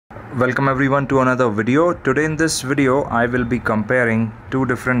Welcome everyone to another video. Today in this video I will be comparing two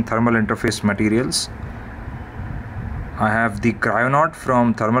different thermal interface materials. I have the Kryonaut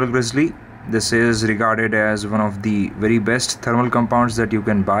from Thermal Grizzly. This is regarded as one of the very best thermal compounds that you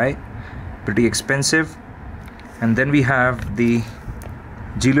can buy. Pretty expensive. And then we have the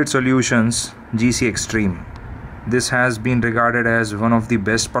Gillette Solutions GC Extreme. This has been regarded as one of the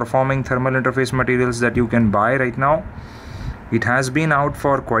best performing thermal interface materials that you can buy right now. It has been out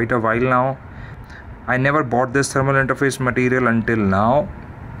for quite a while now. I never bought this thermal interface material until now.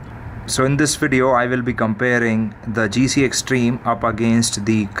 So in this video I will be comparing the GC Extreme up against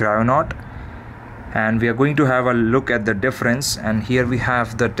the Kryonaut, and we are going to have a look at the difference. And here we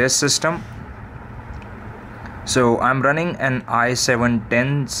have the test system. So I'm running an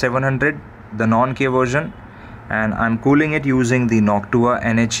i7-10700, the non-K version, and I'm cooling it using the Noctua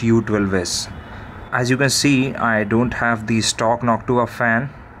NHU12S. As you can see, I don't have the stock Noctua fan.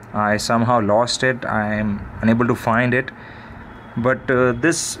 I somehow lost it. I am unable to find it. But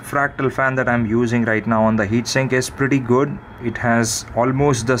this fractal fan that I'm using right now on the heatsink is pretty good. It has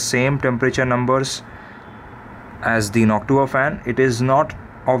almost the same temperature numbers as the Noctua fan. It is not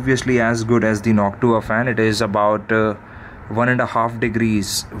obviously as good as the Noctua fan. It is about 1.5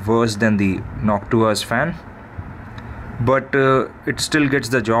 degrees worse than the Noctua's fan. But it still gets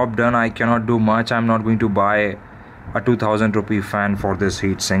the job done. I cannot do much. I'm not going to buy a 2000 rupee fan for this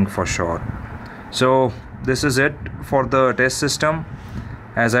heatsink for sure. So this is it for the test system.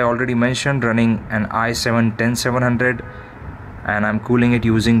 As I already mentioned, running an i7-10700, and I'm cooling it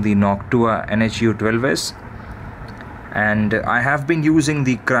using the Noctua NHU12S. And I have been using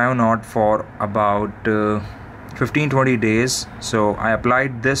the Kryonaut for about 15-20 days. So I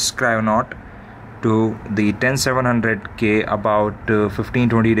applied this Kryonaut to the 10700K about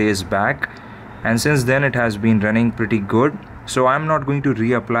 15-20 days back, and since then it has been running pretty good. So I'm not going to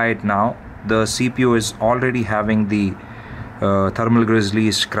reapply it now. The CPU is already having the Thermal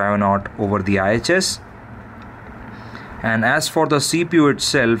Grizzly's Kryonaut over the IHS. And as for the CPU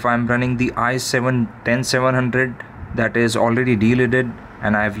itself, I'm running the i7-10700 that is already delidded,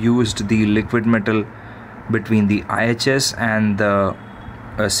 and I've used the liquid metal between the IHS and the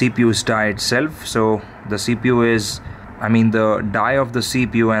CPU's die itself. So the CPU is, the die of the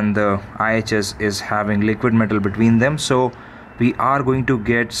CPU and the IHS is having liquid metal between them, so we are going to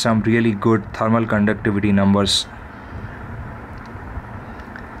get some really good thermal conductivity numbers.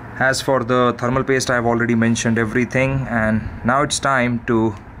 As for the thermal paste, I have already mentioned everything, and now it's time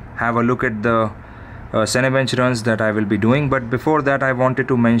to have a look at the Cinebench runs that I will be doing. But before that, I wanted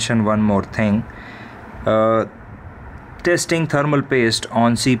to mention one more thing. Testing thermal paste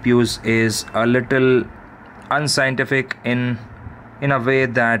on CPUs is a little unscientific in a way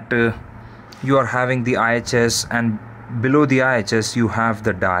that you are having the IHS, and below the IHS you have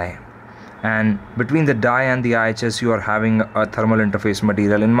the die, and between the die and the IHS you are having a thermal interface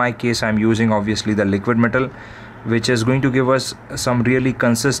material. In my case, I'm using obviously the liquid metal, which is going to give us some really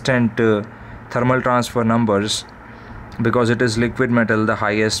consistent thermal transfer numbers. Because it is liquid metal, the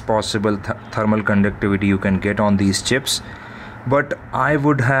highest possible thermal conductivity you can get on these chips. But I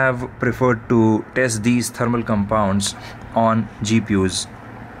would have preferred to test these thermal compounds on GPUs,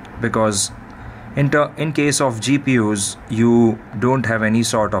 because in case of GPUs you don't have any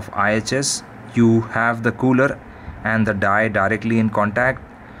sort of IHS. You have the cooler and the die directly in contact,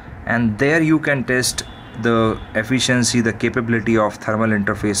 and there you can test the efficiency, the capability of thermal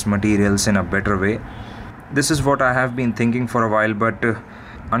interface materials in a better way. This is what I have been thinking for a while, but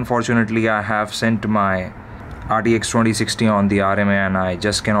unfortunately I have sent my RTX 2060 on the RMA, and I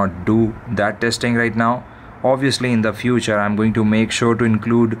just cannot do that testing right now. Obviously in the future I'm going to make sure to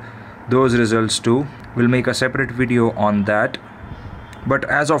include those results too. We'll make a separate video on that, but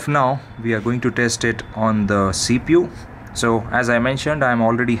as of now we are going to test it on the CPU. So as I mentioned, I'm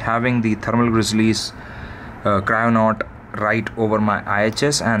already having the Thermal Grizzly's Kryonaut right over my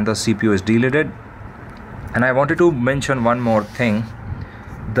IHS, and the CPU is delidded. And I wanted to mention one more thing.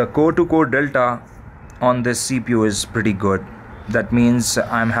 The core to core delta on this CPU is pretty good. That means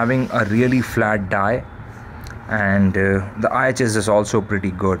I'm having a really flat die, and the IHS is also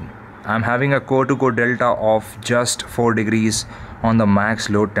pretty good. I'm having a core to core delta of just 4 degrees on the max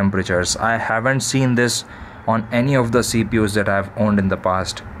load temperatures. I haven't seen this on any of the CPUs that I've owned in the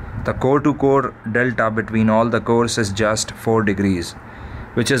past. The core to core delta between all the cores is just 4 degrees.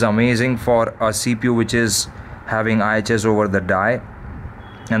 Which is amazing for a CPU which is having IHS over the die,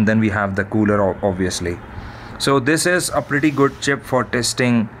 and then we have the cooler obviously. So this is a pretty good chip for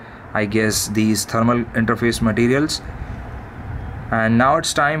testing, I guess, these thermal interface materials. And now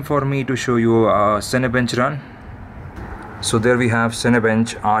it's time for me to show you a Cinebench run. So there we have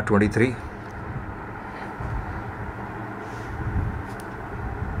Cinebench R23.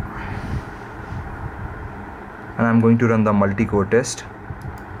 And I'm going to run the multi-core test.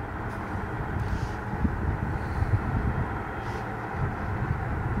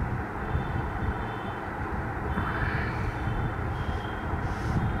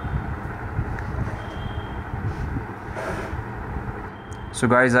 So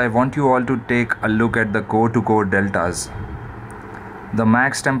guys, I want you all to take a look at the core to core deltas. The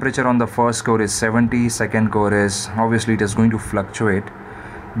max temperature on the first core is 70, second core is, obviously it is going to fluctuate,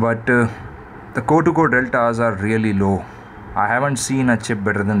 but the core to core deltas are really low. I haven't seen a chip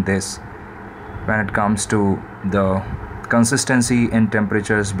better than this when it comes to the consistency in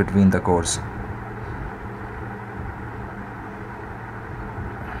temperatures between the cores.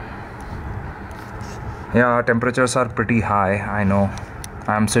 Yeah, temperatures are pretty high, I know.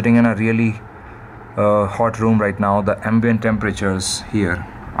 I'm sitting in a really hot room right now. The ambient temperatures here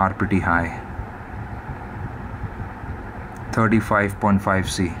are pretty high. 35.5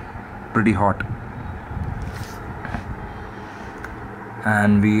 C, pretty hot.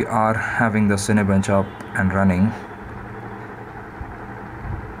 And we are having the Cinebench up and running.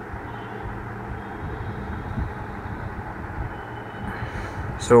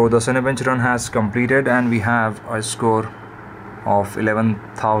 So the Cinebench run has completed and we have a score of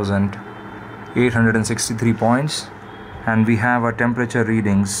 11,863 points, and we have a temperature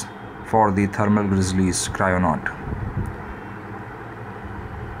readings for the Thermal Grizzlies Kryonaut.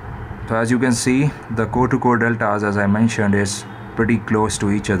 So as you can see, the core to core deltas, as I mentioned, is pretty close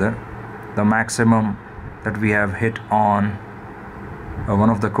to each other. The maximum that we have hit on one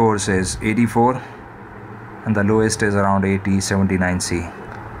of the cores is 84 and the lowest is around 79 C.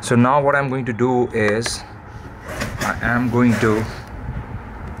 So now what I'm going to do is I am going to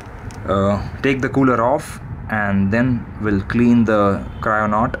take the cooler off and then we'll clean the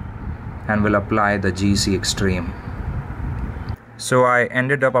Kryonaut and we'll apply the GC Extreme. So I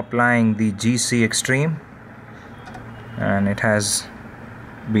ended up applying the GC Extreme and it has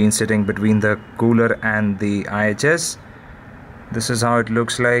been sitting between the cooler and the IHS. This is how it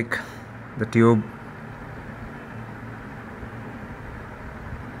looks like, the tube.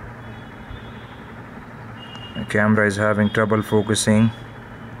 The camera is having trouble focusing,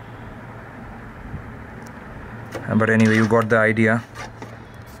 but anyway, you got the idea.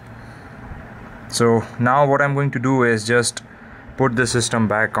 So now what I'm going to do is just put the system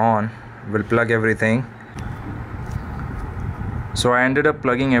back on. We'll plug everything. So I ended up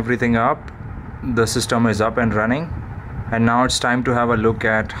plugging everything up. The system is up and running, and now it's time to have a look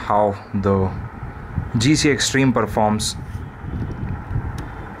at how the GC Extreme performs.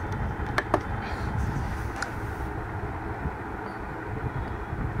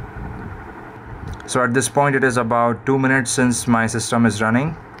 So at this point it is about 2 minutes since my system is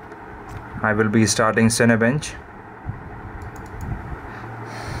running. I will be starting Cinebench.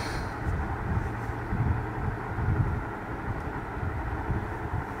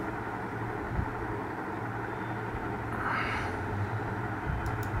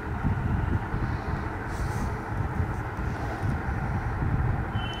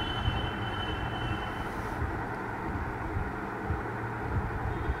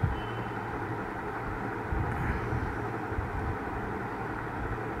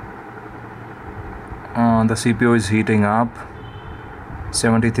 The CPU is heating up.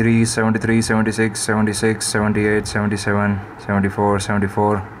 73, 73, 76, 76, 78, 77, 74,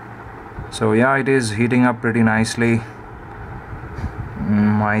 74. So yeah, it is heating up pretty nicely.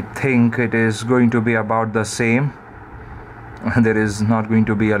 I think it is going to be about the same. There is not going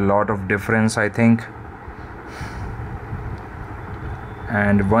to be a lot of difference, I think.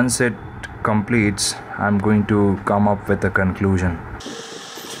 And once it completes, I'm going to come up with a conclusion.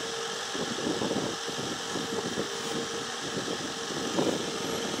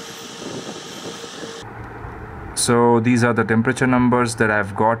 So these are the temperature numbers that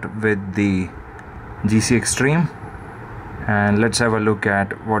I've got with the GC Extreme, and let's have a look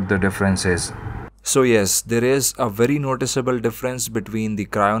at what the difference is. So yes, there is a very noticeable difference between the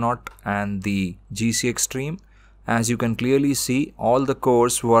Kryonaut and the GC Extreme. As you can clearly see, all the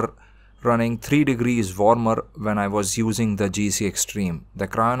cores were running 3 degrees warmer when I was using the GC Extreme. The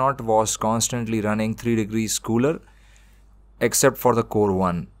Kryonaut was constantly running 3 degrees cooler except for the core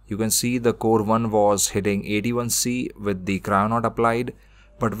 1. You can see the core 1 was hitting 81C with the Kryonaut applied,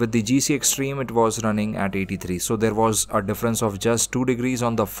 but with the GC Extreme it was running at 83. So there was a difference of just 2 degrees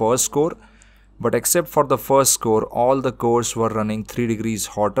on the first core, but except for the first core, all the cores were running 3 degrees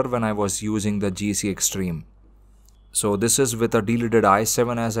hotter when I was using the GC Extreme. So this is with a deleted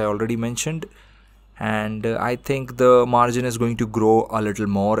i7, as I already mentioned, and I think the margin is going to grow a little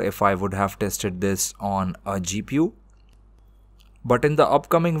more if I would have tested this on a GPU. But in the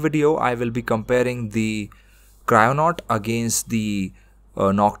upcoming video, I will be comparing the Kryonaut against the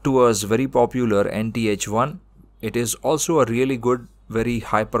Noctua's very popular NTH1. It is also a really good, very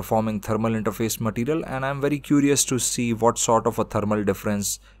high performing thermal interface material, and I'm very curious to see what sort of a thermal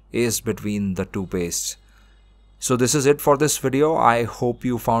difference is between the two pastes. So this is it for this video. I hope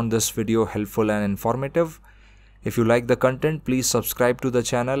you found this video helpful and informative. If you like the content, please subscribe to the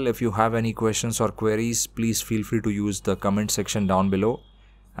channel. If you have any questions or queries, please feel free to use the comment section down below,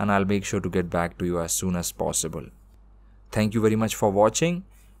 and I'll make sure to get back to you as soon as possible. Thank you very much for watching,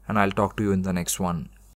 and I'll talk to you in the next one.